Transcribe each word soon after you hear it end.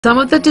Some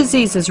of the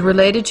diseases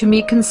related to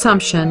meat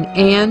consumption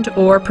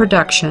and/or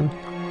production.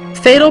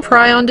 Fatal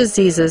prion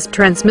diseases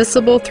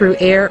transmissible through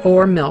air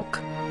or milk.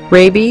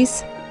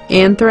 Rabies,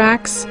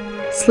 anthrax,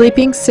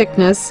 sleeping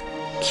sickness,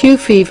 Q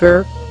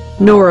fever,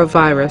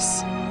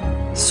 norovirus.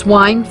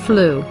 Swine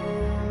flu.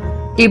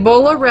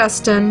 Ebola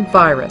restin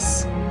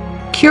virus.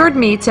 Cured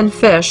meats and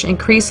fish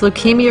increase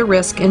leukemia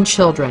risk in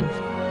children.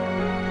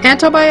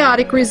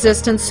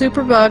 Antibiotic-resistant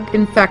superbug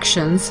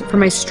infections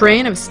from a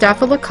strain of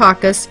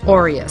Staphylococcus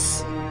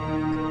aureus.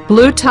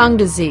 Blue tongue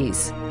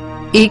disease,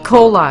 E.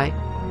 coli,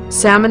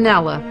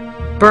 salmonella,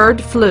 bird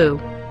flu,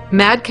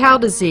 mad cow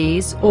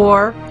disease,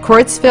 or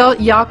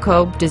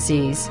Creutzfeldt-Jakob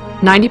disease,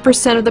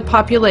 90% of the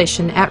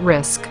population at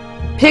risk.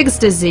 Pig's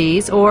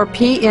disease, or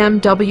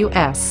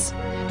PMWS,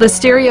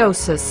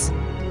 listeriosis,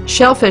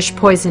 shellfish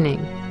poisoning,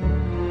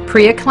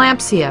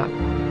 preeclampsia,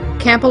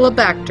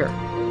 Campylobacter,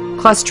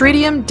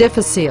 Clostridium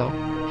difficile,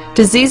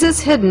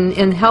 diseases hidden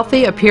in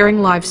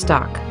healthy-appearing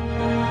livestock.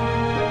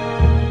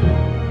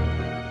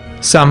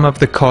 Some of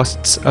the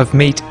costs of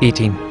meat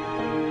eating.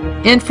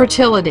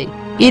 Infertility.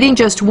 Eating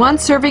just one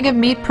serving of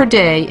meat per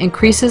day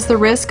increases the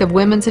risk of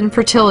women's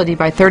infertility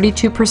by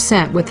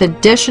 32%, with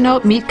additional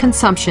meat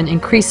consumption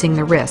increasing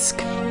the risk.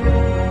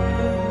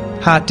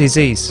 Heart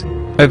disease.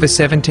 Over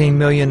 17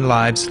 million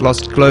lives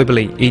lost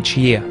globally each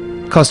year.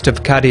 Cost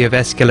of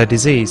cardiovascular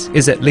disease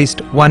is at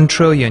least $1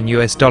 trillion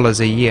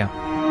a year.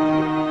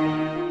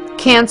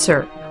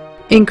 Cancer.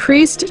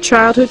 Increased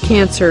childhood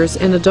cancers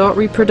and adult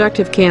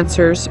reproductive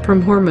cancers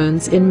from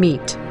hormones in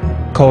meat.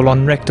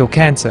 Colon rectal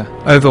cancer.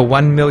 Over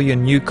 1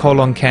 million new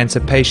colon cancer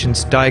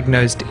patients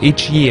diagnosed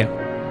each year.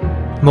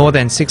 More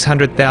than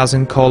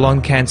 600,000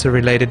 colon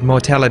cancer-related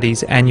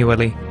mortalities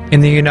annually.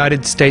 In the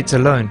United States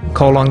alone,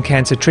 colon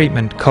cancer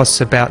treatment costs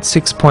about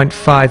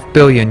 $6.5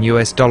 billion.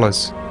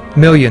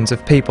 Millions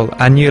of people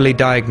are newly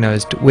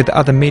diagnosed with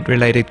other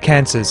meat-related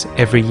cancers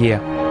every year.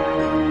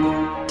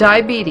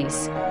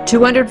 Diabetes.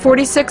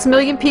 246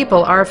 million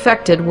people are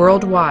affected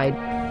worldwide.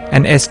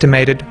 An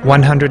estimated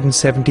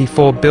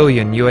 $174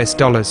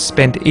 billion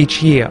spent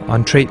each year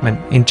on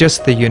treatment in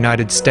just the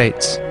United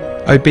States.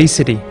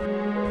 Obesity.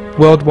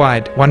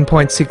 Worldwide,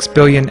 1.6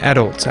 billion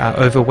adults are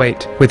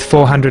overweight, with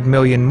 400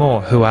 million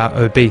more who are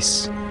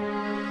obese.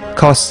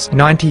 Costs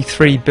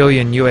 $93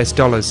 billion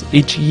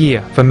each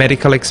year for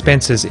medical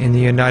expenses in the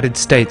United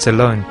States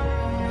alone.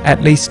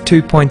 At least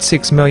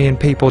 2.6 million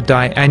people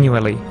die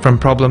annually from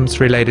problems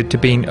related to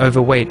being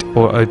overweight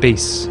or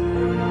obese.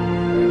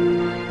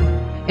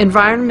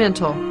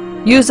 Environmental.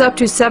 Use up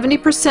to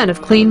 70%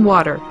 of clean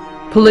water.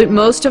 Pollute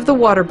most of the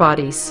water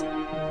bodies.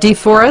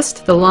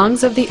 Deforest the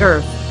lungs of the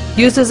earth.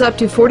 Uses up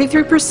to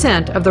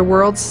 43% of the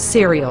world's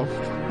cereal.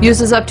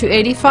 Uses up to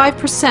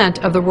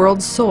 85% of the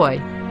world's soy.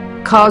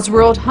 Cause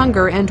world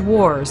hunger and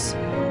wars.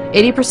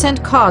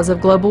 80% cause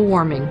of global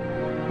warming.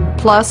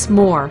 Plus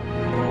more.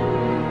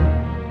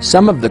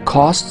 Some of the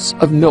costs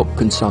of milk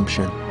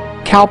consumption.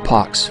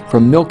 Cowpox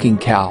from milking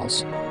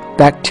cows.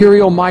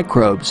 Bacterial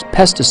microbes,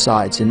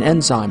 pesticides, and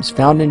enzymes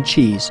found in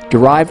cheese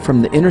derived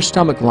from the inner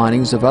stomach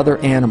linings of other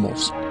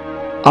animals.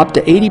 Up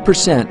to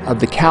 80% of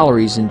the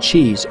calories in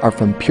cheese are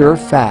from pure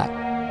fat.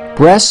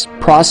 Breast,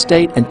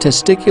 prostate, and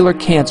testicular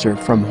cancer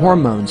from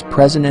hormones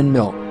present in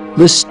milk.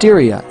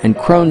 Listeria and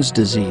Crohn's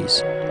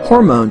disease.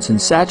 Hormones in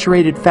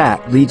saturated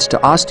fat leads to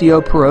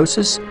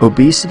osteoporosis,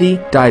 obesity,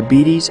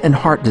 diabetes, and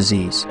heart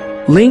disease.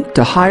 Linked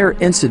to higher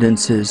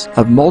incidences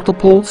of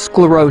multiple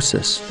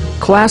sclerosis.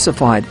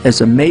 Classified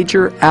as a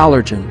major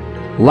allergen.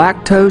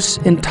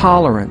 Lactose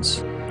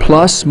intolerance.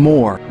 Plus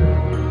more.